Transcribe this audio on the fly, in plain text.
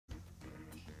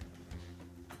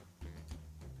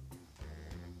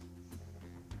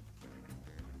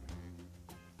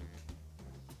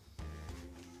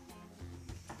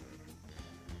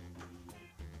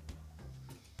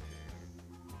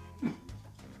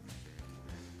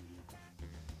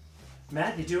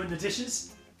Matt, you doing the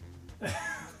dishes?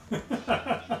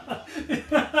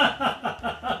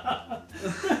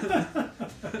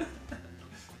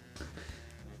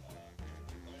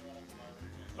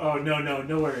 Oh,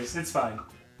 no worries. It's fine.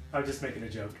 I'm just making a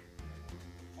joke.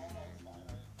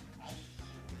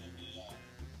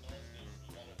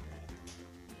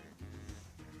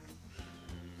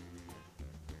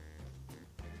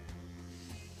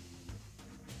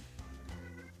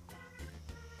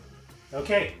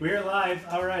 Okay, we're live.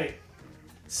 All right.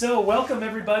 So welcome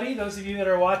everybody, those of you that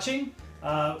are watching.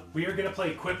 We are going to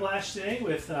play Quiplash today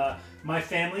with my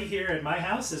family here at my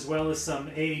house, as well as some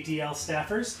AADL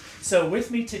staffers. So with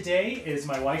me today is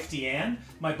my wife Deanne,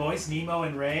 my boys Nemo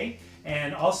and Ray,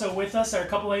 and also with us are a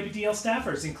couple AADL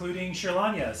staffers, including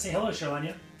Sherlanya. Say hello,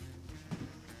 Sherlanya.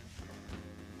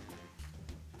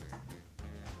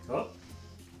 Oh,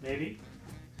 maybe.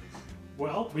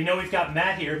 Well, we know we've got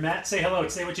Matt here. Matt, say hello.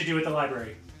 Say what you do at the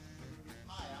library.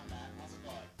 Hi, I'm Matt. How's it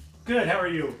going? Good. How are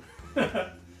you? Doing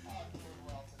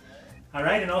well today. All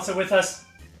right, and also with us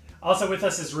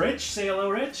is Rich. Say hello,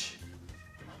 Rich.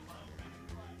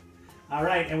 All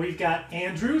right, and we've got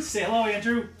Andrew. Say hello,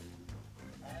 Andrew.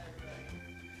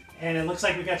 And it looks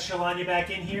like we got Sherlanya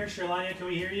back in here. Sherlanya, can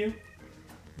we hear you?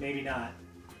 Maybe not.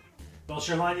 Well,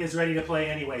 Sherlanya is ready to play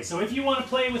anyway. So if you want to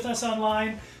play with us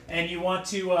online and you want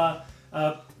to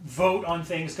vote on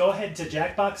things, go ahead to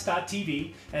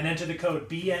jackbox.tv and enter the code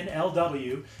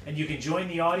BNLW, and you can join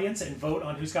the audience and vote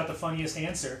on who's got the funniest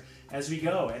answer as we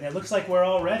go. And it looks like we're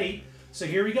all ready. So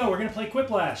here we go. We're going to play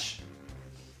Quiplash.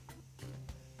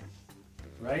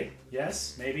 Right?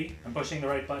 Yes? Maybe? I'm pushing the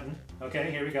right button. Okay,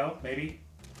 here we go. Maybe.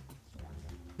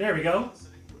 There we go.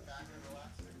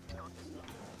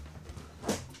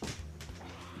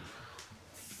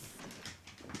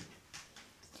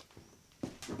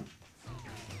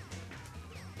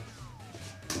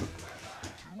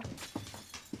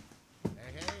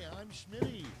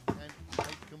 Schmitty, and I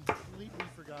completely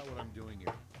forgot what I'm doing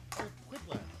here. Oh,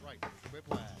 Quiplash, right,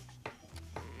 Quiplash.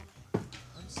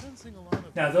 I'm sensing a lot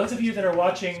of... Now, those of you that are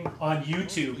watching on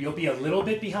YouTube, you'll be a little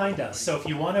bit behind us. So if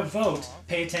you want to vote,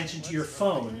 pay attention to your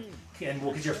phone, and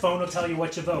because your phone will tell you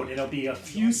what you vote. It'll be a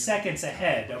few seconds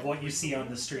ahead of what you see on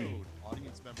the screen.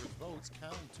 Audience members' votes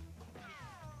count.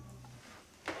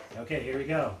 Okay, here we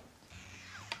go.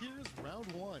 Here's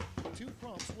round one. 2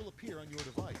 prompts will appear on your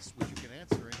device, which you can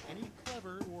answer in any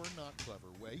clever or not clever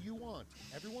way you want.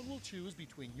 Everyone will choose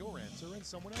between your answer and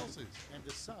someone else's, and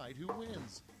decide who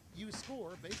wins. You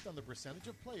score based on the percentage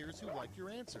of players who like your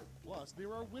answer. Plus,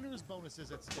 there are winners'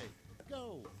 bonuses at stake.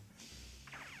 Go!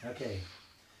 Okay,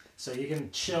 so you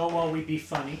can chill while we be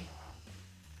funny.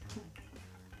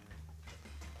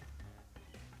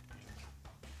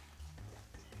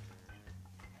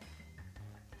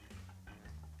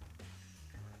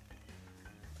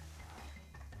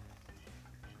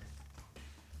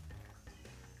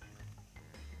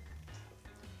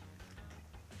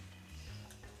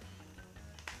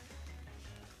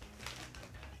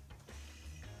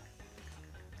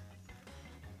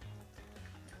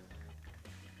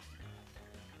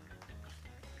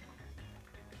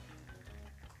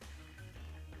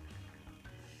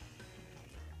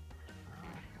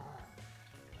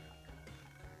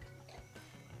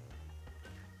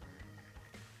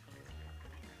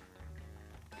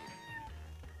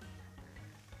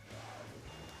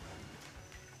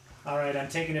 All right, I'm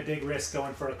taking a big risk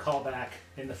going for a callback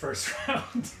in the first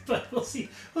round, but we'll see.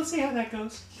 We'll see how that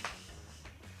goes.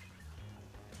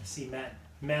 I see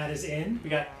Matt is in. We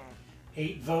got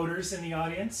 8 voters in the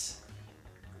audience.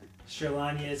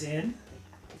 Sherlanya is in.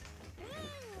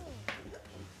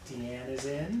 Deanne is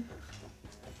in.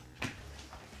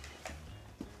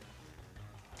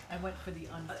 I went for the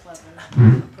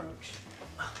unclever approach.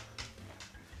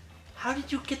 How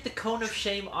did you get the cone of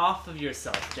shame off of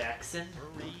yourself, Jackson?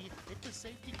 Hurry! Hit the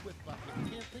safety quit button if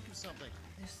you can't think of something.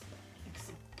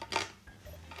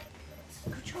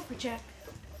 Scooch over, Jack.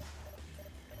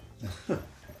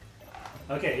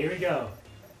 Okay, here we go.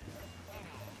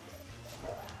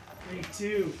 3,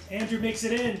 2. Andrew makes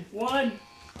it in. 1.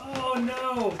 Oh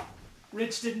no!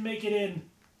 Rich didn't make it in.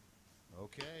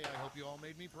 Okay, I hope you all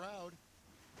made me proud.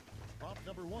 Prompt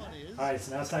number 1 is... All right,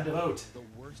 so now it's time to vote.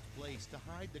 The worst place to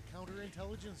hide the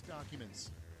counterintelligence documents.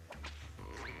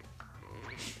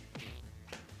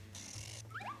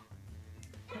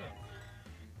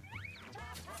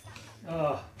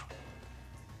 Oh.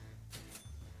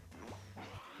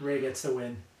 Ray gets the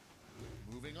win.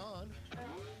 Moving on.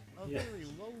 A Yeah. very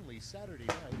lonely Saturday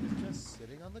night is just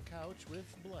sitting on the couch with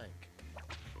blank.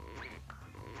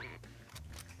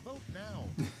 Vote now.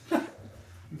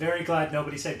 Very glad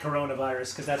nobody said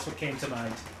coronavirus, because that's what came to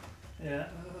mind. Yeah.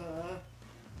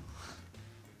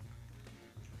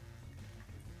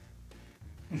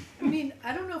 I mean,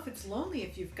 I don't know if it's lonely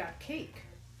if you've got cake.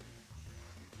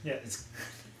 Yeah, it's.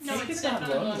 No, Cake it's is not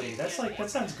definitely lonely. lonely. That's Yeah, like yeah. that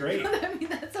sounds great. I mean,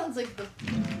 that sounds like the.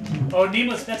 Oh,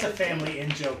 Nemo's. That's a family in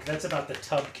joke. That's about the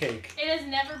tub cake. It has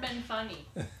never been funny.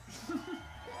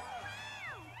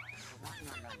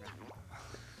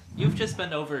 You've just been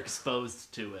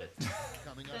overexposed to it.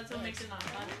 Coming up That's what makes it not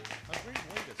funny. a great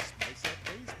way to spice up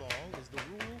baseball is the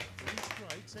rule: 3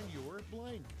 strikes and you're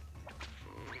blank.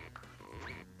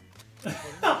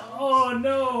 Oh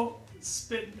no!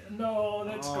 Spit. No,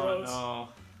 that's gross. No.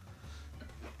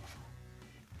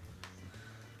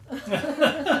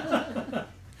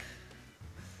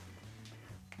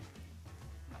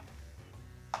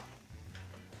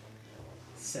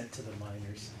 Sent to the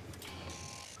miners.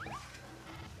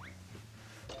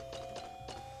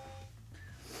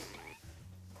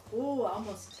 Oh,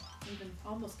 almost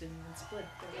didn't even split.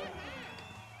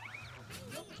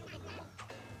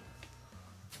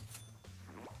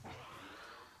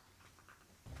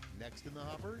 Next in the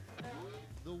hopper,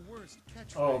 the worst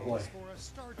catchphrase Oh, boy. for a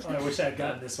Star Oh, I wish I had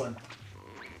gotten this one.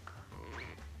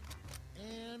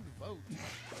 And vote.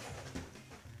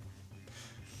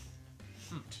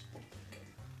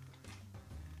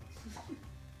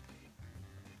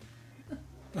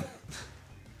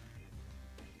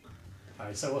 All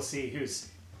right, so we'll see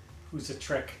who's a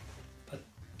Trek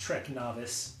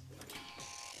novice.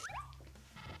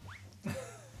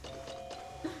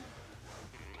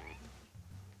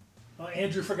 Oh,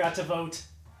 Andrew forgot to vote.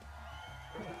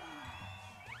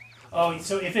 Oh,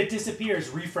 so if it disappears,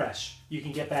 refresh. You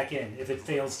can get back in if it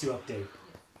fails to update.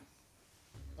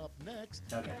 Up next,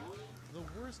 Okay. the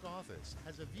worst office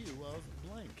has a view of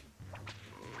blank.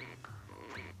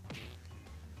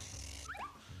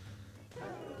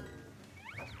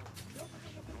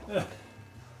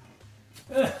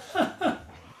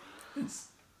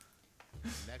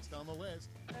 Next on the list,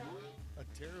 a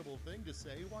terrible thing to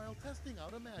say while testing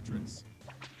out a mattress.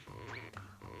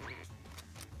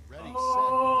 Ready,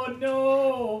 Oh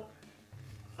no!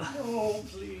 No,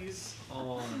 please.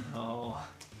 Oh no.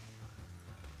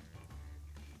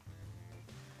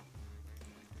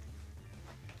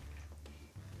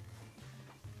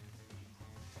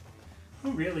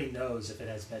 Who really knows if it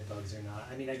has bed bugs or not?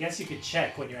 I mean, I guess you could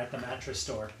check when you're at the mattress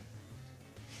store.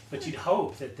 But you'd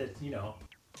hope that you know,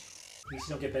 at least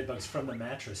you don't get bed bugs from the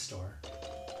mattress store.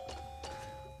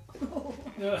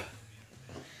 Ugh.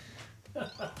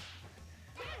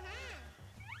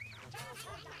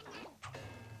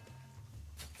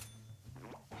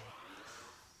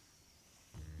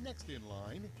 Next in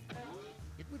line,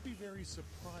 it would be very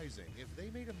surprising if they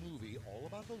made a movie all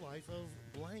about the life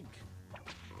of blank.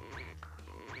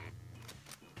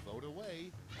 Vote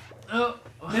away. Oh,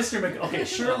 Mr. Magoo. Okay,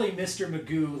 surely Mr.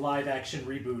 Magoo live action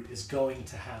reboot is going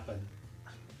to happen.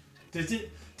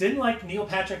 Didn't like Neil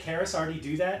Patrick Harris already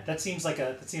do that? That seems like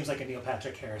a Neil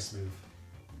Patrick Harris move.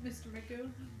 Mr.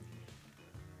 Magoo?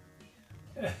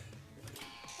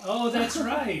 Oh, that's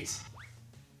right.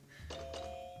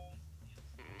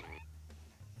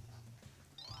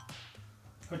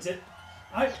 What's it?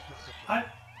 I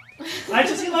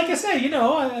just like I say, you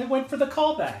know, I went for the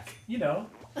callback, you know.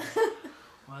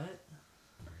 What?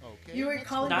 Okay. You were next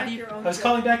calling Not back even- your own I was joke.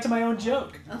 calling back to my own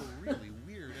joke. do a really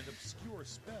weird and obscure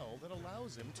spell that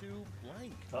allows him to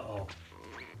blank. Uh-oh.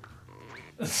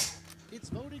 It's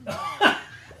voting time.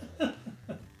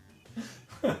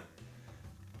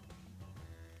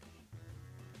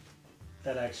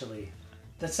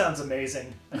 That sounds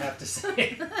amazing, I have to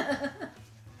say.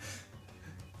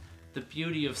 The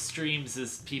beauty of streams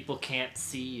is people can't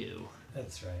see you.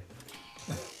 That's right.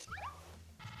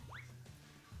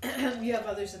 You have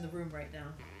others in the room right now.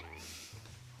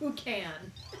 Who can?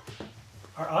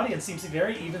 Our audience seems to be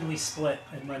very evenly split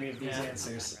in many of these Yeah.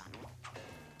 answers.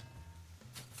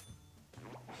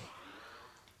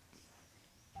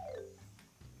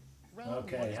 Round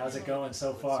Okay, one is how's it begun. going so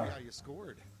Let's far? See how you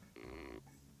scored.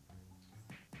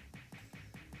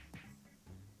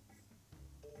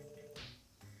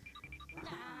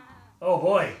 Oh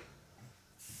boy.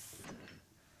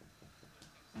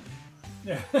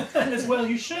 As well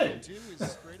you should. 2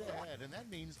 is straight ahead, and that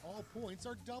means all points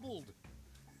are doubled.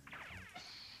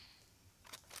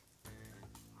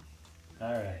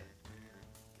 All right.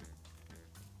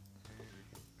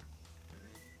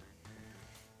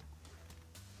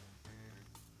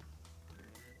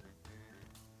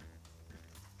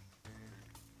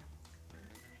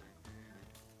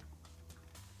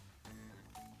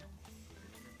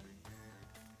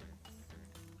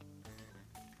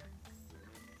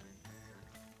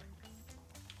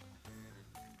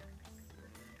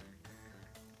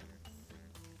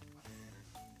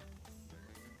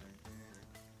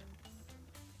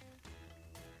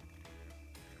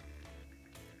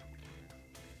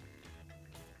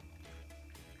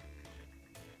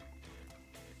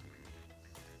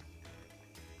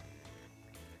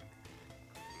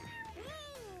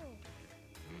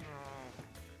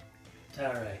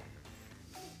 All right.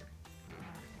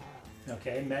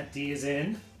 Okay, Matt D is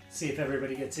in. See if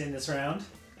everybody gets in this round.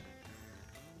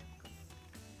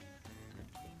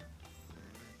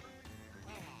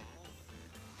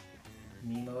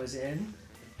 Nemo is in.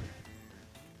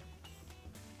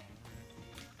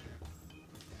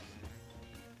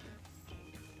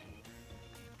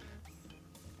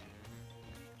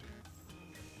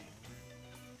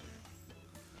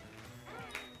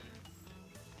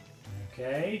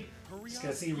 Okay. Let's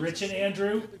go see Rich and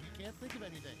Andrew. If you can't think of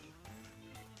anything.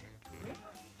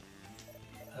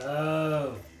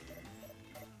 Oh.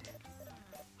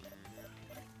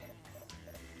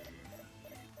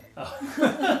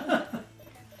 Oh.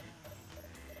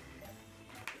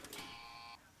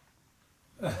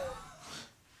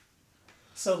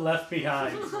 So left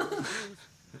behind.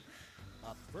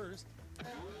 Up first,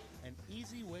 an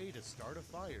easy way to start a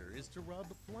fire is to rub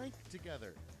blank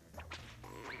together.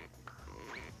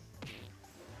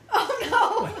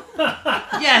 Oh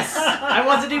Yes! I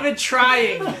wasn't even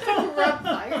trying. no! Rub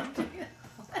fire.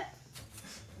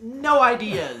 No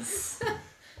ideas.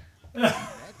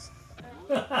 Next,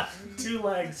 Two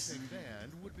legs. mixing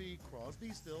band would be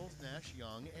Crosby, Stills, Nash,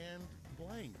 Young, and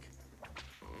blank.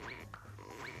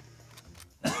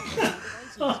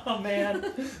 Oh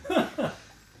man.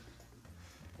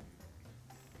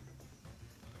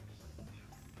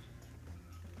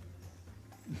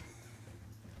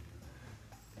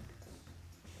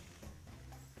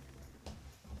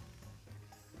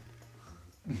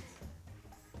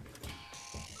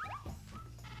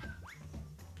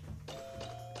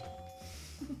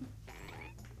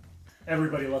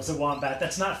 Everybody loves a wombat.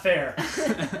 That's not fair.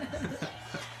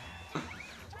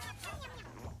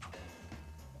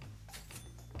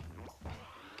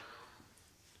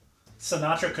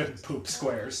 Sinatra couldn't poop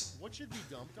squares. What should be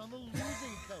dumped on the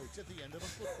losing coach at the end of a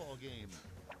football game?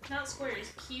 Not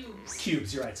squares, cubes.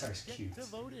 Cubes, you're right. Sorry, Get cubes. to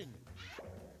voting.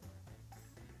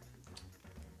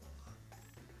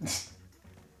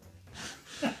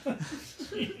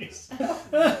 Jeez.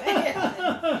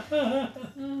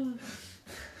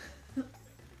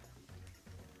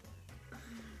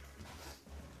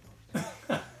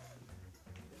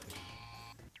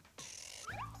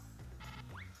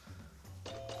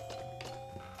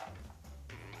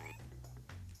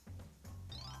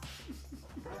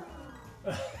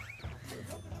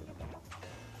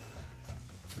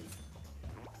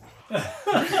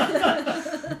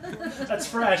 That's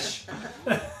fresh.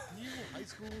 New high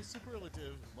school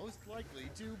superlative, most likely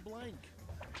to blank.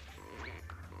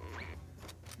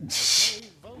 Okay,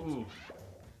 vote. Ooh.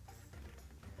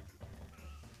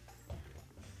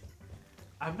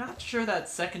 I'm not sure that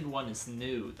second one is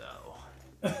new, though.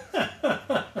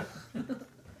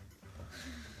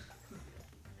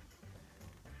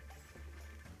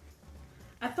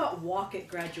 I thought walk at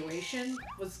graduation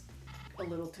was a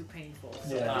little too painful.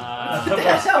 So Yeah.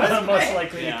 That was Most my-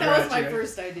 likely yeah. to that was my graduate.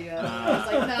 first idea. I was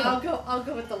like, no, I'll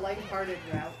go with the lighthearted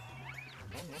route.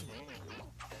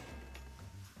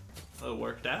 Well, it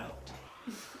worked out.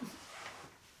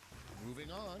 Moving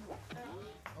on.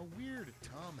 A weird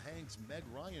Tom Hanks Meg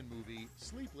Ryan movie,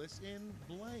 Sleepless in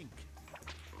blank.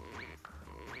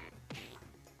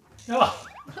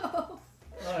 Oh.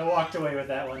 I walked away with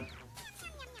that one.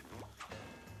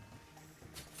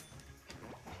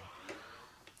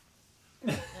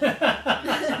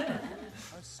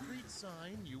 A street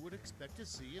sign you would expect to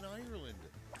see in Ireland.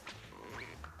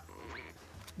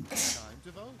 Time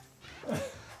to vote.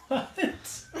 What?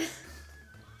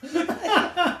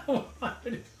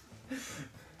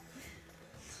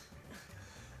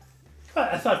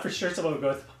 I thought for sure someone would go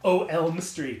with "Oh, Elm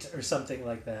Street" or something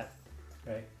like that,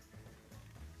 right?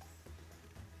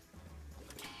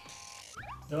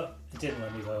 No, it didn't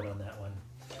let me vote on that one.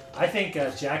 I think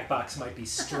Jackbox might be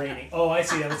straining. Oh, I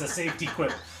see. That was a safety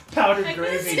quip. Powdered I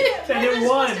gravy. missed it. And What it was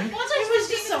won. I supposed to- what was I It was supposed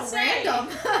to just so even say? random.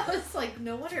 I was like,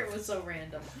 no wonder it was so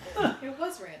random. It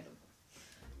was random.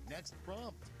 Next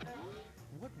prompt.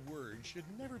 What word should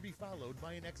never be followed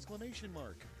by an exclamation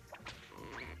mark?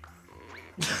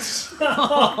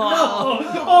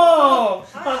 Oh,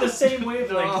 on the same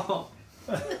wavelength. No.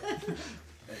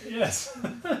 Yes.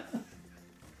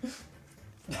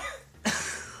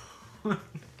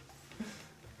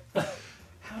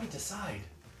 How to decide?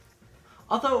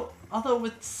 Although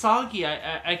with soggy,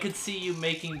 I could see you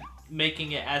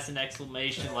making it as an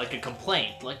exclamation, like a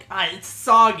complaint, like it's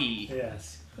soggy.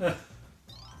 Yes.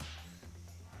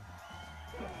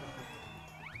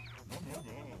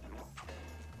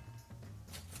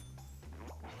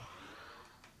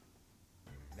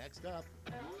 Next up.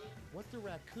 What do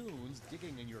raccoons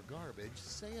digging in your garbage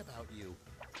say about you?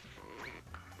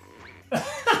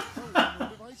 Oh,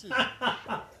 your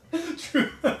devices. True.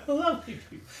 Lovely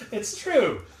people. It's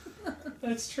true.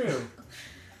 It's true.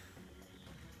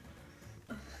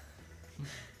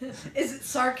 Is it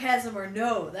sarcasm or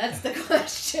no? That's the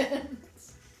question.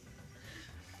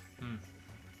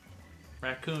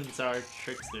 Raccoons are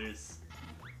tricksters.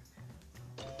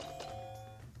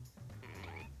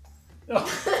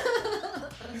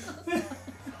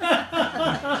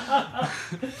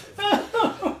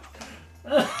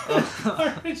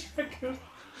 Garbage raccoon.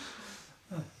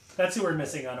 That's who we're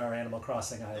missing on our Animal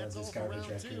Crossing islands is That's all for garbage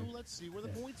round raccoon. 2. Let's see where the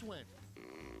points went.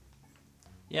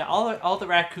 Yeah, all the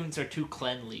raccoons are too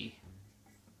cleanly.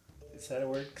 Is that a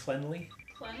word? Cleanly?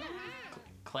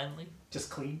 Cleanly? Just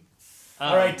clean?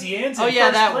 All right, Deanne's in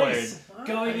yeah, first that place, word.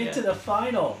 going Yeah. into the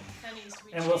final. That needs to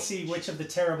be And we'll changed. see which of the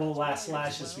terrible last Round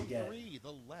lashes we get. 3,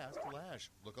 the last lash.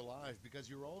 Look alive because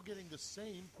you're all getting the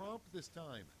same prompt this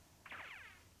time.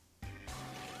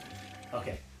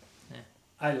 Okay. Yeah.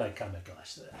 I like Comic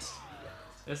Lash the best.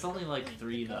 There's only like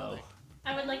 3 though.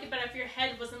 I would like it better if your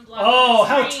head wasn't blocking Oh, the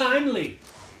how screen. timely!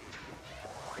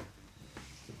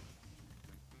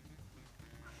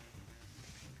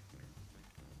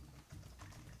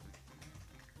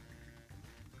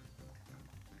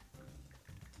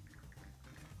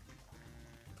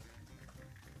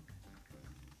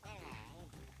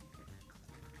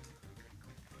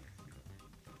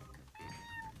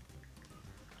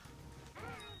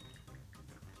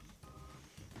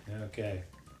 Okay.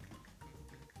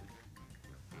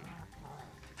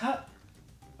 How?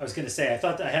 I was going to say, I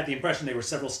thought I had the impression they were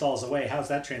several stalls away. How's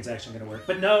that transaction going to work?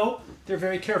 But no, they're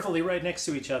very carefully right next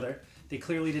to each other. They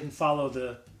clearly didn't follow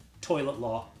the toilet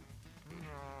law.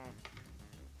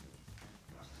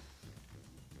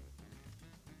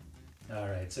 All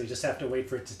right, so we just have to wait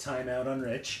for it to time out on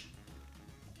Rich.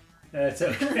 That's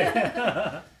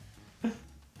okay.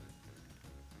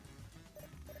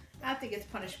 I think it's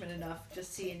punishment enough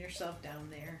just seeing yourself down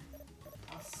there.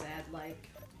 All sad like.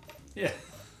 Yeah.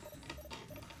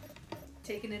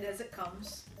 Taking it as it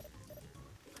comes.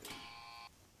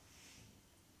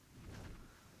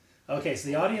 Okay, so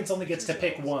the audience only gets to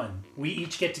pick one. We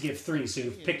each get to give 3, so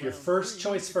you pick your first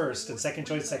choice first, and second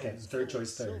choice second, and third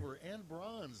choice third. Silver and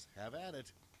bronze. Have at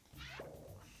it.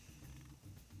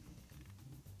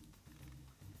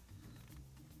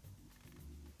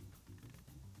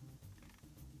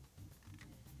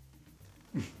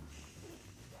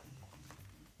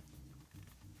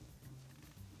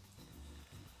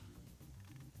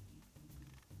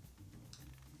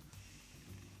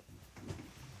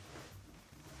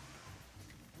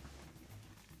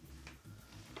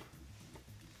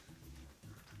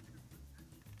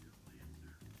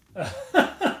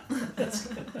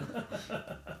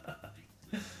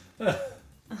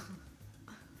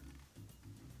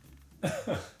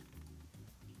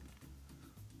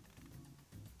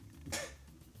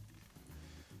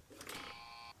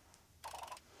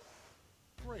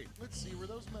 Great. Let's see where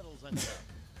those medals ended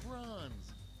up. Bronze.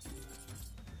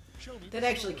 Show me That the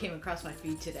actually silver. came across my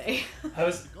feed today. I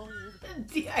was Gold.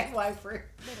 DIY for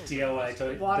DIY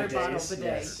toilet water bidets, bottle bidet.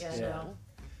 yes, Yeah, yeah. no.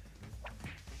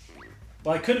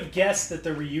 Well, I could have guessed that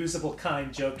the reusable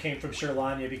kind joke came from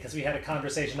Sherlania because we had a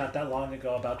conversation not that long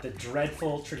ago about the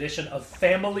dreadful tradition of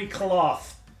family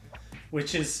cloth,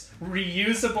 which is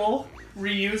reusable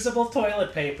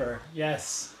toilet paper.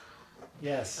 Yes.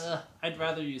 Yes. I'd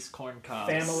rather use corn cobs.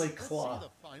 Family Let's see cloth. the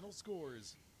final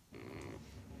scores.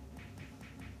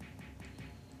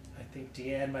 I think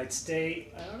Deanne might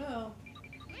stay. I don't know.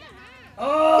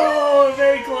 Oh,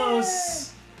 very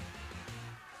close.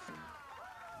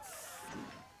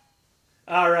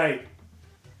 All right.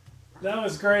 That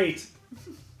was great.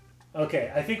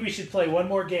 Okay, I think we should play one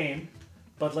more game,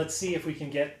 but let's see if we can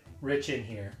get Rich in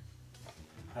here.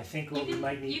 I think what we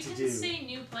might need to do. You can say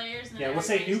new players. And then Yeah, we'll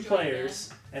say new everybody's joined players,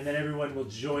 and then everyone will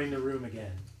join the room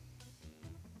again.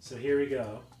 So here we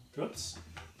go. Whoops.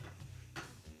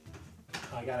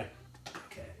 I gotta.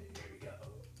 Okay, here we go.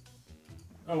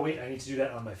 Oh, wait, I need to do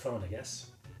that on my phone, I guess.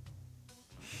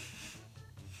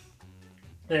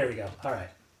 There we go. All right.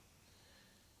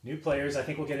 New players. I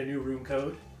think we'll get a new room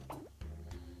code.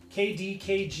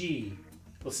 KDKG.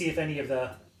 We'll see if any of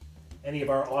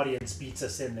our audience beats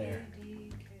us in there.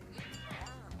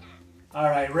 All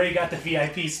right, Ray got the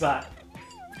VIP spot.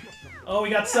 Oh, we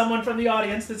got someone from the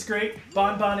audience. That's great.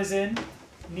 Bon Bon is in.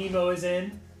 Nemo is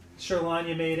in.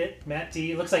 Sherlanya made it. Matt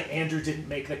D. Looks like Andrew didn't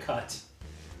make the cut.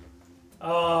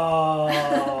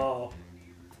 Oh.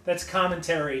 That's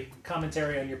commentary.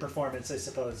 Commentary on your performance, I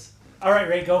suppose. All right,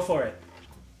 Ray, go for it.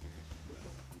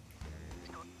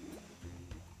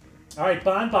 All right,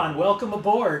 Bon Bon, welcome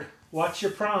aboard. Watch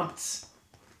your prompts.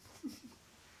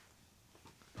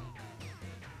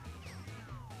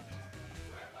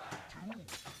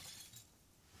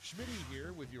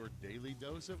 With your daily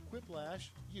dose of Quiplash,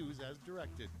 use as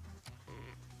directed.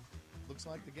 Looks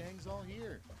like the gang's all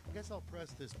here. I guess I'll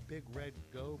press this big red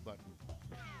go button.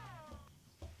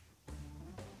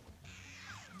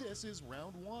 This is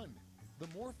round 1. The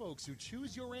more folks who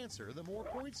choose your answer, the more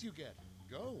points you get.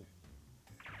 Go.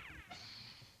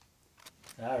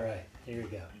 All right, here we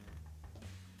go.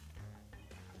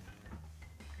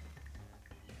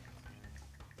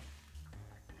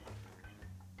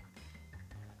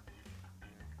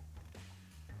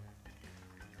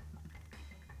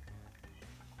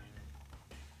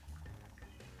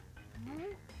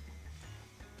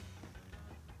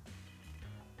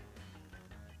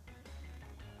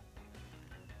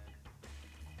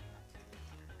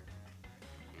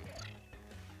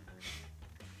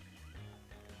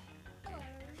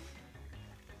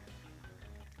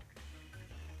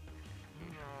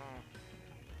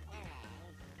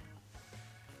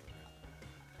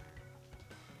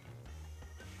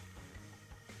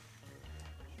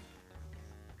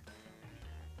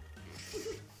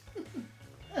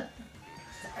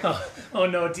 Oh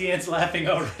no, Deanne's laughing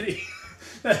already.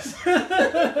 That's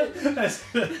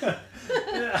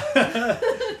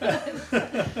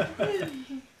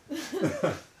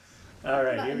all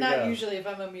right, here we Not go. usually if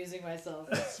I'm amusing myself.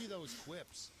 Let's see those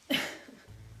quips.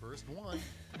 First one.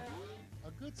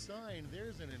 A good sign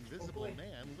there's an invisible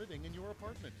man living in your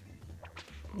apartment.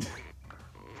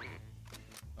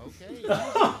 Okay.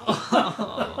 Oh,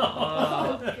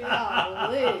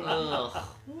 golly. Ugh.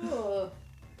 Ugh.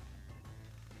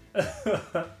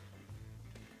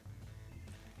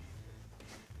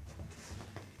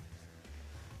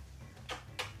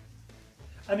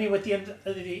 I mean, with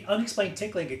the unexplained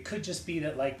tickling, it could just be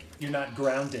that like you're not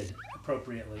grounded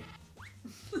appropriately.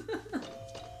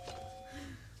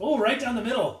 Oh, right down the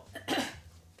middle,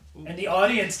 and the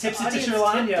audience tips it to Audience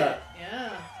Sherlanya. tipped it.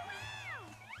 Yeah.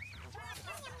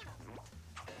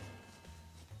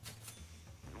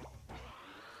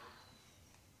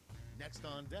 Next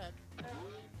on deck.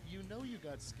 You know you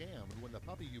got scammed when the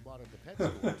puppy you bought at the pet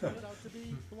store turned out to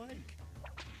be blank.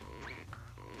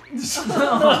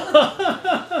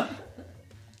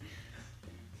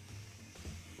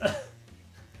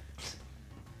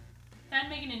 That'd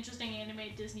make an interesting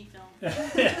animated Disney film.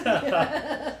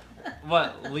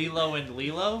 What, Lilo and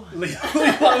Lilo? Lilo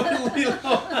and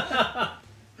Lilo.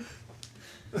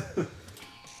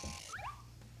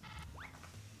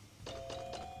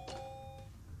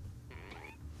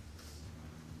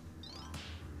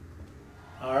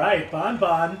 All right, Bon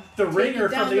Bon, the ringer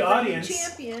Take it down from the to reigning audience.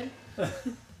 champion.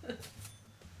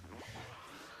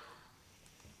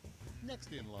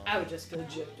 Next in line. I would just go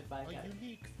gypped if I A got it.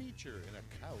 unique feature in a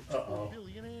couch Uh-oh. for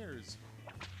billionaires.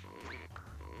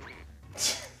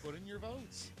 Put in your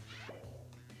votes.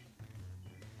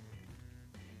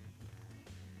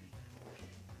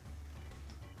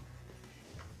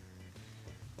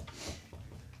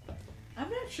 I'm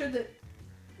not sure that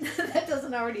that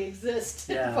doesn't already exist.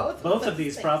 in Yeah, both both those of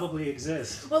these things. probably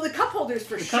exist. Well, the cup holders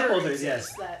for The sure. cup holders,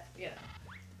 exist, yes. That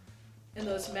and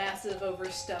those massive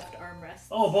overstuffed armrests.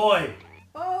 Oh boy,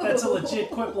 Oh, that's a legit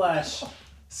Quiplash.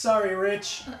 Sorry,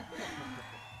 Rich.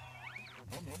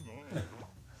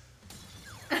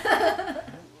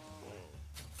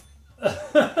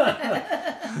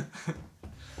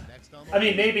 Next on the I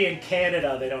mean, list, maybe in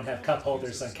Canada they don't have cup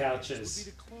holders on would couches.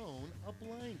 be to clone a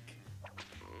blank.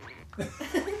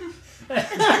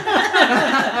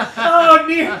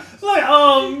 Oh, look!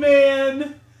 Oh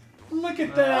man, look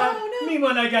at that! Oh, no. Me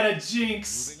when I got a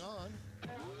jinx. Moving on.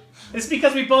 It's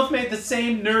because we both made the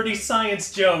same nerdy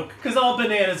science joke. Because all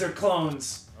bananas are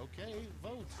clones. Okay,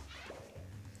 vote.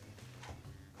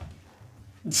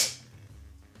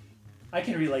 I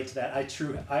can relate to that.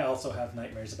 I also have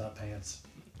nightmares about pants.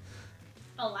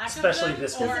 A lack Especially of them,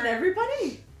 this one. or Doesn't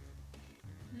everybody?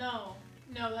 no,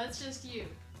 that's just you.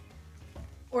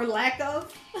 Or lack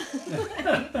of?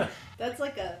 That's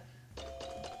like a.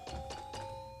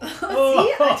 Oh.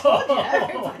 See, I told you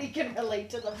everybody can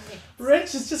relate to the meme.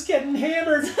 Rich is just getting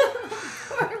hammered.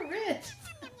 Poor Rich.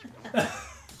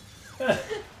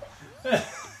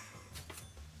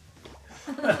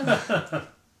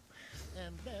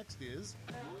 And next is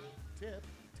tip.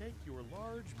 Take your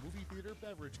large movie theater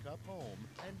beverage cup home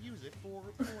and use it for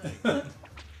blank.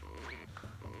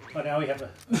 Oh, now we have a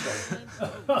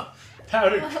okay.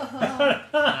 Powdered.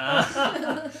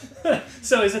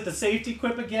 So is it the safety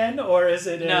quip again, or is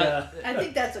it No. I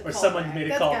think that's a Or callback. someone made a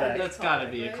That's callback. gotta be That's gotta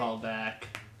be a callback,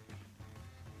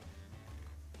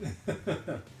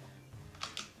 callback.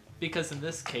 Because in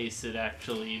this case, it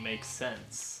actually makes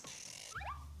sense.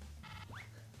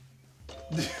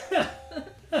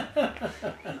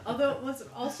 Although it wasn't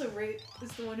also Ray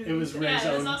is the one who It was used Ray's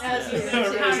Yeah, it was own. also As used Ray's as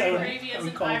own- powdered own- gravy as own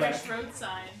an callback. Irish road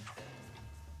sign.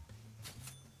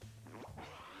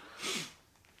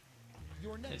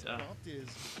 Your next Yeah. prompt is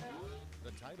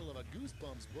the title of a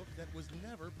Goosebumps book that was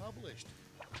never published.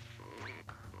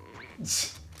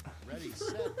 Ready,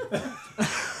 set,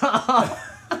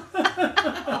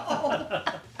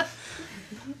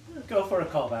 Go for a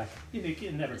callback. You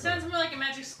can never. It sounds more like a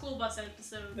Magic School Bus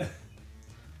episode.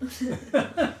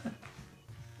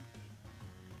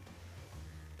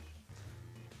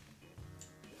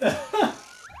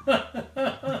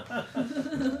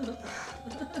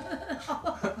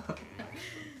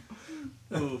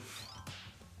 Oof.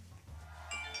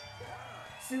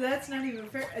 See, that's not even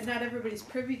fair. Not everybody's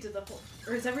privy to the whole.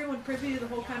 Or is everyone privy to the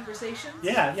whole conversation?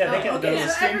 Yeah, they can. Okay, the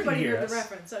so stream everybody can hear heard us. the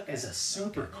reference. Okay. Is a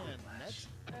super cool and flash. next,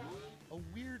 a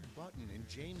weird button in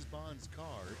James Bond's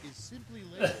car is simply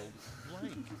labeled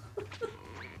blank.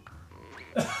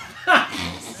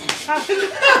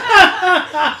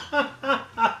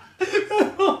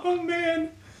 Oh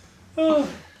man. Oh.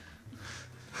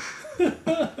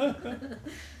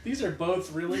 These are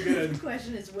both really The good.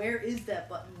 question is, where is that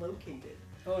button located?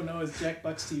 Oh no, is Jack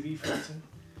Buck's TV frozen?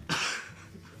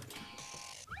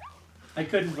 I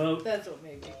couldn't vote. That's what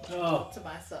made me Oh, to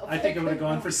myself. I think I would have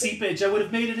gone for seepage. I would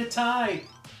have made it a tie.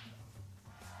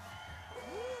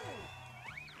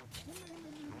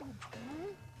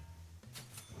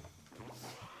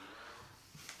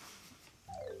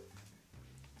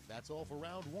 That's all for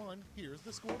round one. Here's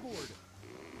the scoreboard.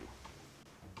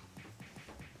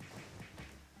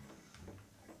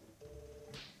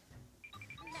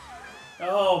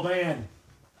 Oh man.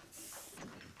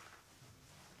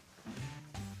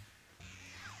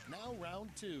 Now round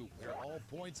two, where all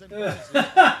points and prizes.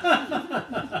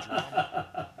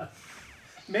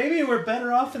 Maybe we're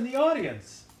better off in the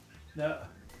audience. No.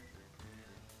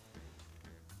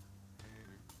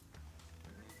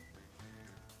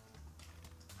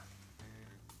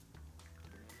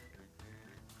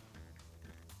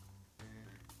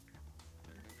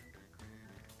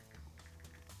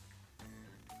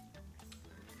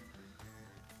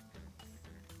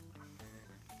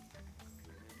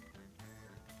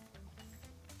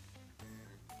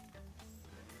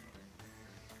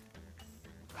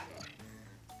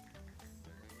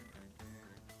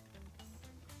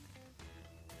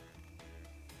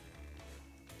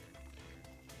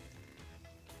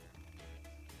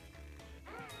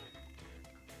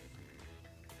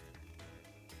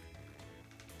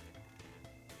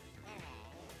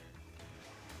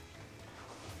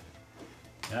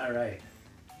 All right.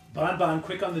 Bon Bon,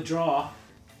 quick on the draw.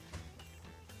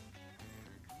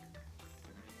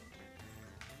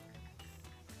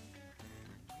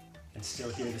 And still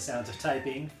hear the sounds of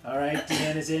typing. All right,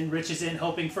 Deanne is in, Rich is in,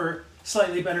 hoping for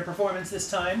slightly better performance this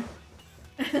time.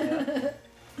 Yeah.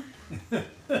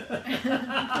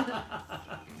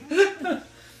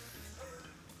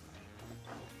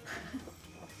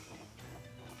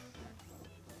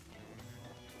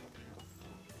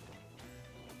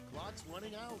 Clock's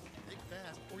running out. Think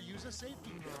fast or use a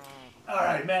safety pin. All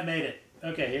right, Matt made it.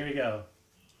 Okay, here we go.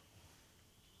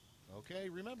 Okay,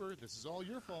 remember, this is all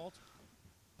your fault.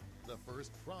 The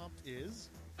first prompt is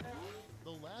the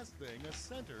last thing a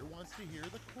center wants to hear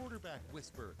the quarterback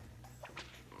whisper.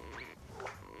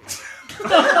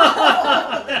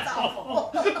 That's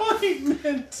awful. I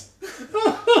meant.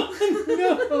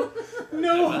 Oh, no.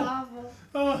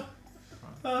 No.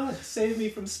 Awful. Save me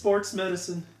from sports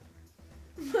medicine.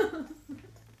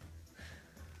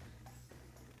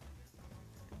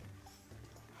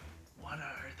 What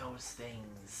are those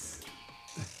things?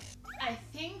 I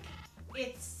think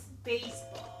it's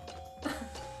baseball. Okay.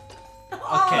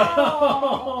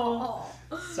 Oh.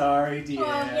 Sorry, Oh,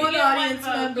 Deanne. one You get audience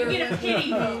one vote. member. You get a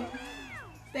pity vote.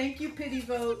 Thank you, pity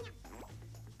vote.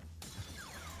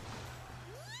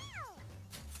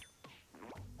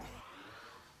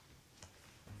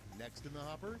 Next in the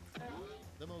hopper,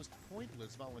 the most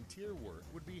pointless volunteer work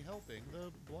would be helping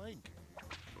the blank.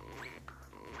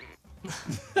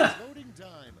 Loading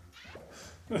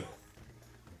time.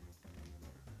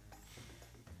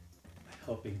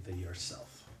 Helping the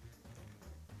yourself.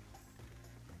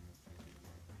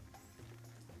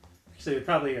 So you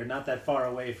probably are not that far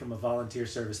away from a volunteer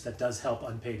service that does help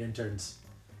unpaid interns.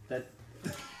 That.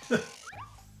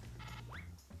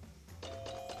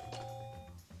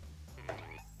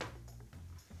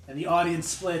 And the audience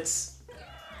splits.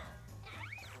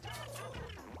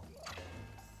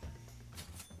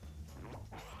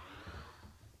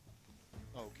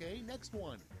 Okay, next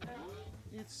one.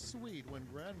 It's sweet when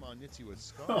Grandma knits you a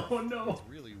scarf. Oh no. It's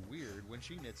really weird when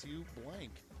she knits you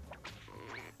blank.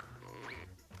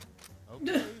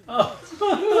 Okay. Oh.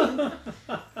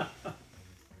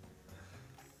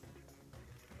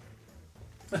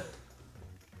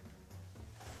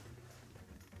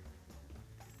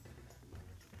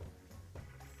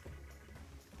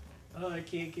 Oh, I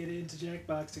can't get into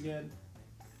Jackbox again.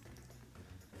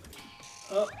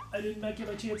 Oh, I did not get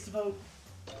my chance to vote.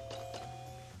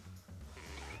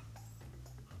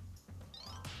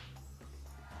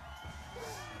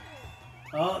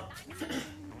 Oh.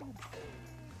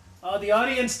 Oh, the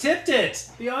audience tipped it!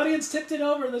 The audience tipped it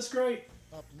over, that's great.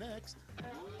 Up next,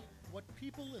 what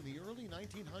people in the early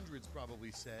 1900s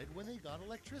probably said when they got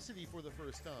electricity for the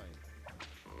first time.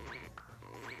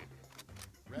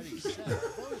 Ready, set,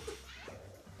 vote.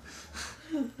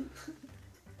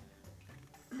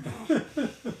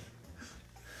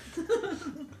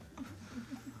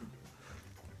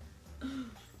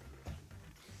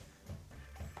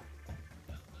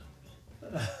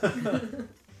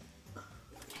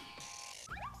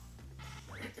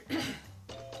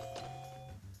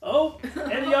 Oh,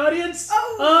 and the audience?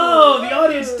 Oh, the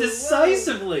audience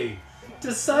decisively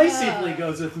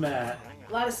goes with Matt.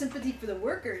 A lot of sympathy for the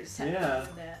workers. Yeah.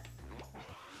 From that.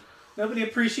 Nobody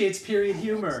appreciates period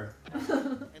humor.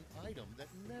 An item that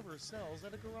never sells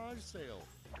at a garage sale.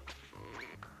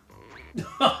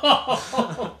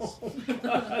 Oh,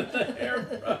 God, the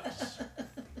hairbrush.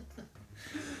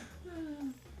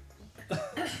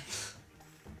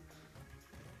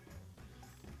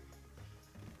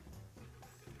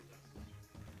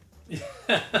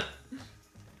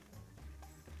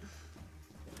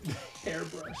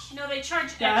 Hairbrush. No, they charge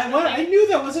extra. Yeah, I knew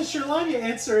that wasn't Sherlania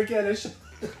answer again.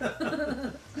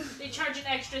 They charge an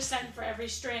extra cent for every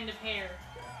strand of hair.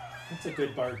 That's a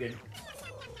good bargain.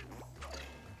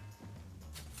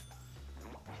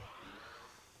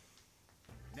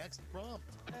 Next prompt.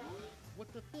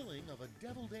 What the filling of a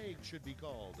deviled egg should be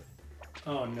called.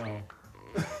 Oh no.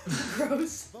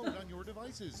 Gross. Vote on your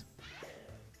devices.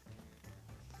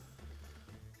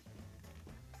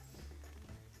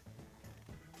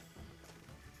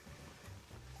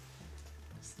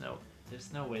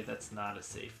 There's no way that's not a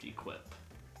safety quip.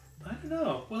 I don't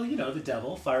know. Well, you know, the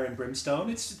devil, fire and brimstone.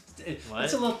 It's a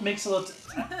little makes a little.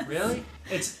 Really?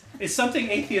 It's something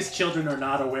atheist children are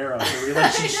not aware of. The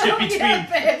relationship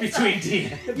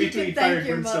between fire and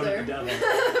brimstone and the devil.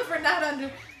 For not under.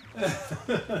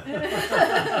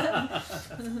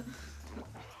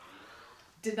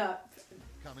 Did not.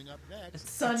 Coming up next.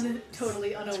 Son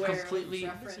totally unaware. Completely,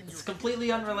 of reference. it's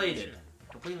completely unrelated.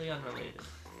 Completely unrelated.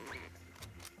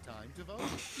 Time to vote.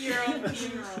 Your own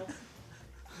funeral.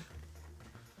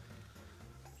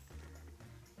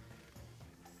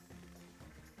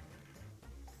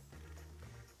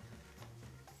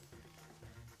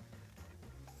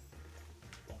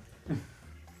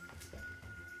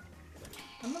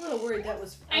 I'm a little worried that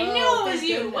was. I knew it was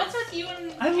you. What's with you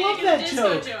and I love Panic at that the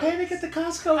Disco joke. jokes? Panic at the Costco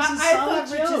is a I solid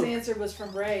thought Rich's joke. answer was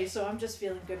from Ray, so I'm just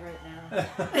feeling good right now. No,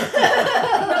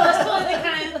 that's totally the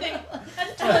kind of thing.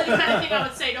 That's totally the kind of thing I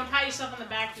would say. Don't pat yourself on the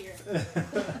back here.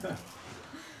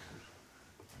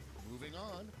 Moving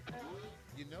on.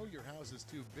 You know your house is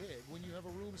too big when you have a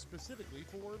room specifically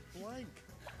for blank.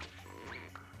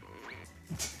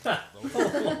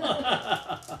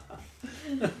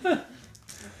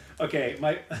 Okay,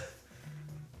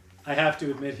 I have to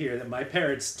admit here that my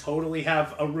parents totally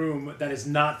have a room that is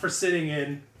not for sitting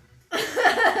in.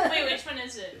 Wait, which one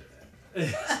is it?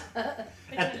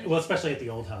 Well, especially at the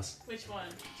old house. Which one?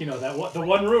 You know the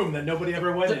one room that nobody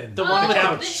ever went in. The one with the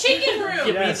couch. chicken room.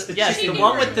 Yes, the chicken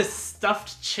one room. with the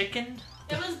stuffed chicken.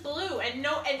 It was blue, and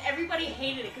everybody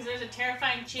hated it because there's a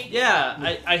terrifying chicken. Yeah,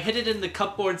 I hid it in the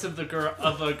cupboards of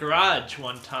of a garage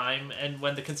one time, and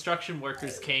when the construction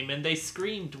workers came in, they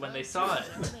screamed when they saw it.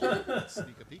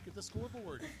 Sneak a peek at the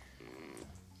scoreboard.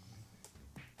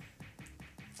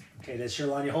 Okay, does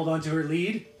Sherlania hold on to her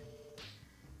lead?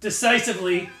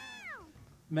 Decisively.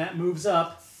 Matt moves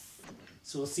up.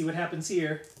 So we'll see what happens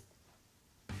here.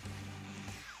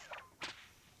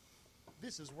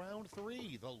 This is round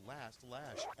 3, the last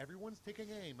lash. Everyone's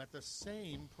taking aim at the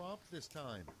same prompt this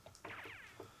time.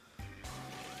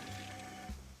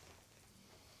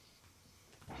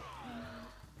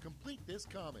 Complete this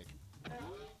comic.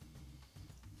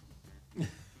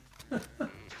 All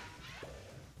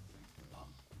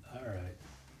right.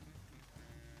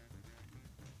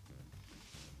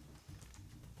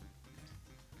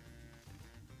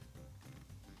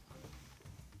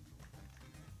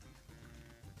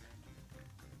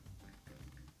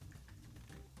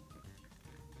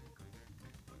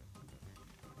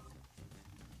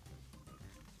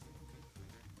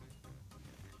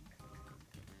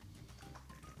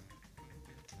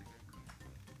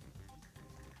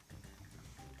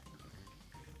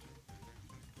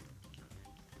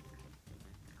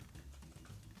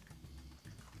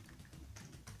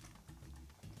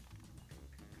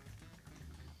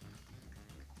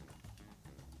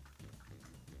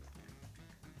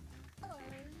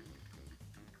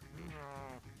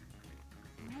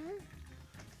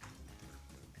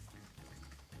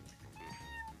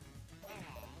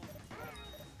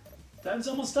 Time's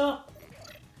almost up.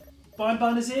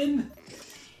 Bon is in.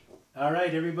 All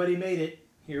right, everybody made it.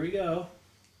 Here we go.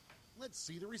 Let's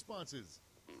see the responses.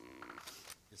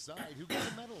 Decide who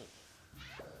gets a medal.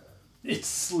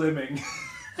 It's slimming.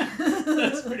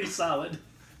 That's pretty solid.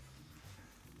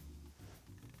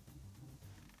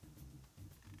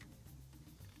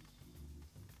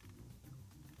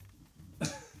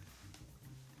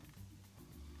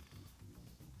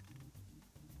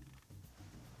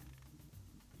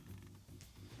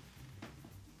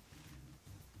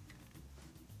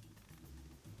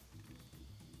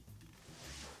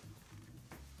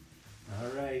 All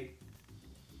right.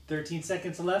 13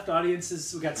 seconds left.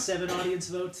 Audiences, we got 7 audience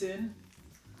votes in.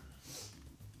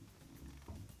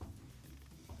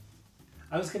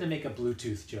 I was going to make a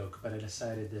Bluetooth joke, but I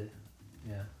decided that,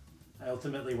 yeah. I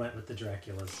ultimately went with the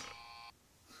Draculas.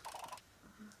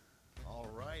 All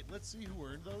right, let's see who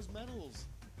earned those medals.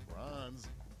 Bronze.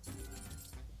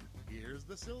 Here's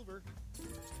the silver.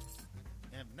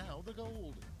 And now the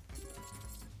gold.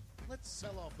 Let's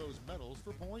sell off those medals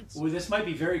for points. Ooh, this might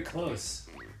be very close.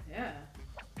 Yeah.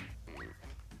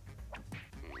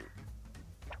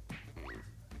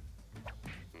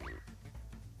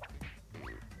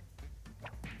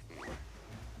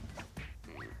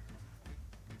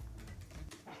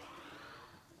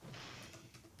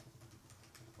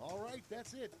 All right,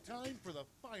 that's it. Time for the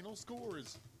final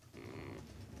scores. There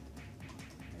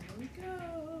we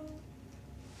go.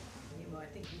 I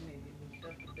think you maybe moved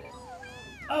up a bit.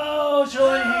 Oh,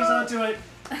 Sherlania hangs on to it.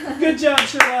 Good job,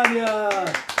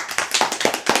 Sherlania.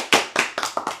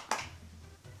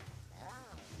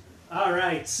 All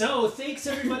right, so thanks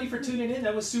everybody for tuning in.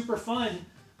 That was super fun.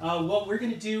 What we're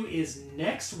going to do is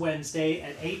next Wednesday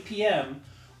at 8 p.m.,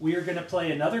 we are going to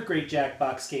play another great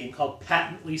Jackbox game called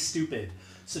Patently Stupid.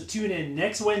 So tune in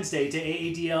next Wednesday to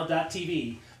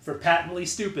AADL.TV for Patently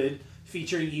Stupid,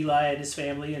 featuring Eli and his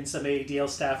family and some AADL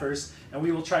staffers, and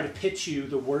we will try to pitch you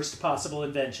the worst possible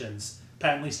inventions.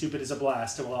 Patently Stupid is a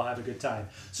blast, and we'll all have a good time.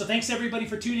 So thanks everybody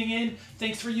for tuning in.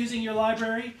 Thanks for using your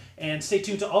library, and stay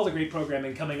tuned to all the great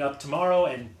programming coming up tomorrow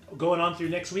and going on through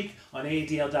next week on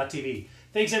AADL.TV.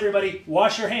 Thanks everybody.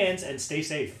 Wash your hands and stay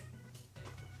safe.